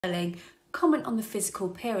comment on the physical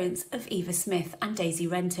appearance of Eva Smith and Daisy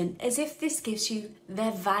Renton as if this gives you their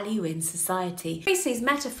value in society. Priestley's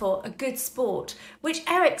metaphor, a good sport, which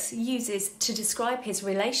Eriks uses to describe his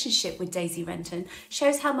relationship with Daisy Renton,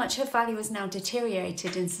 shows how much her value has now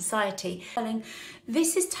deteriorated in society.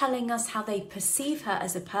 This is telling us how they perceive her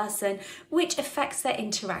as a person, which affects their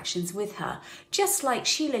interactions with her. Just like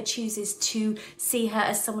Sheila chooses to see her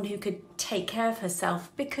as someone who could take care of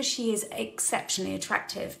herself because she is exceptionally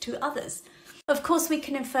attractive to others. Of course, we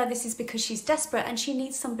can infer this is because she's desperate and she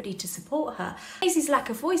needs somebody to support her. Daisy's lack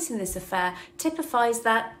of voice in this affair typifies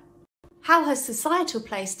that how her societal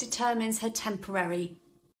place determines her temporary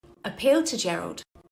appeal to Gerald.